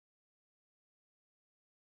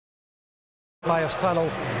Elias Tunnel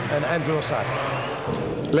and Andrew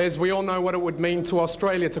Osati. Les, we all know what it would mean to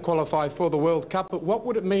Australia to qualify for the World Cup, but what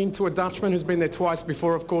would it mean to a Dutchman who's been there twice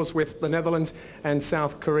before, of course, with the Netherlands and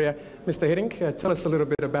South Korea? Mr. Hiddink, tell us a little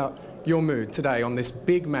bit about your mood today on this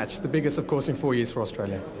big match, the biggest, of course, in 4 years for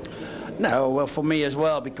Australia. No, well, for me as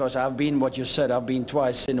well, because I've been what you said. I've been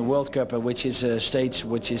twice in the World Cup, which is a stage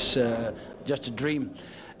which is just a dream.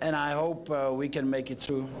 And I hope we can make it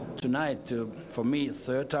through tonight, for me,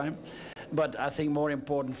 third time. But I think more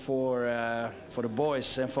important for the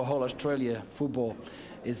boys and for whole Australia football,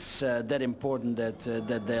 it's that important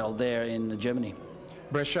that they are there in Germany.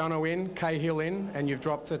 Bresciano in, Cahill in, and you've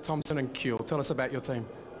dropped Thompson and Kuhl. Tell us about your team.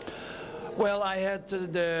 Well, I had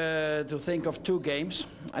to think of 2 games,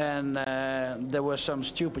 and there were some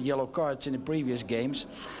stupid yellow cards in the previous games.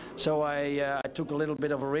 So I took a little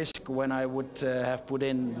bit of a risk when I would have put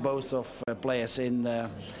in both of players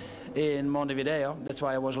in Montevideo. That's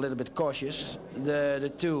why I was a little bit cautious.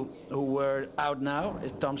 The 2 who were out now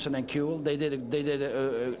is Thompson and Kuhl. They did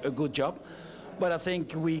a good job. But I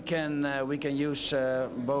think we can use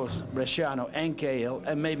both Bresciano and Cahill,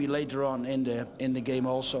 and maybe later on in the game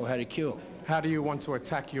also Harry Kuhl. How do you want to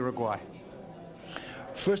attack Uruguay?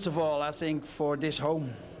 First of all, I think for this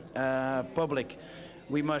home public,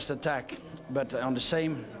 we must attack, but on the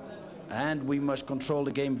same hand, we must control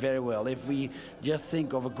the game very well. If we just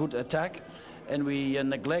think of a good attack and we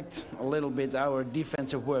neglect a little bit our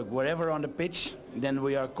defensive work wherever on the pitch, then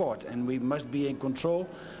we are caught, and we must be in control.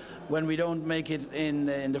 When we don't make it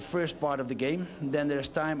in the first part of the game, then there's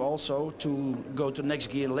time also to go to next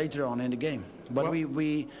gear later on in the game. But well,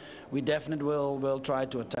 we definitely will try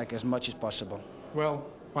to attack as much as possible. Well,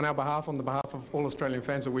 on our behalf, on the behalf of all Australian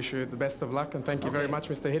fans, we wish you the best of luck, and thank you very much,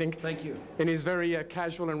 Mr. Hiddink. Thank you. In his very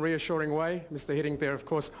casual and reassuring way, Mr. Hiddink there, of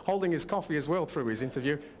course, holding his coffee as well through his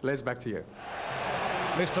interview. Les, back to you.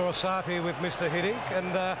 Mr. Osati with Mr. Hiddink,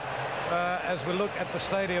 and as we look at the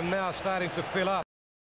stadium now starting to fill up.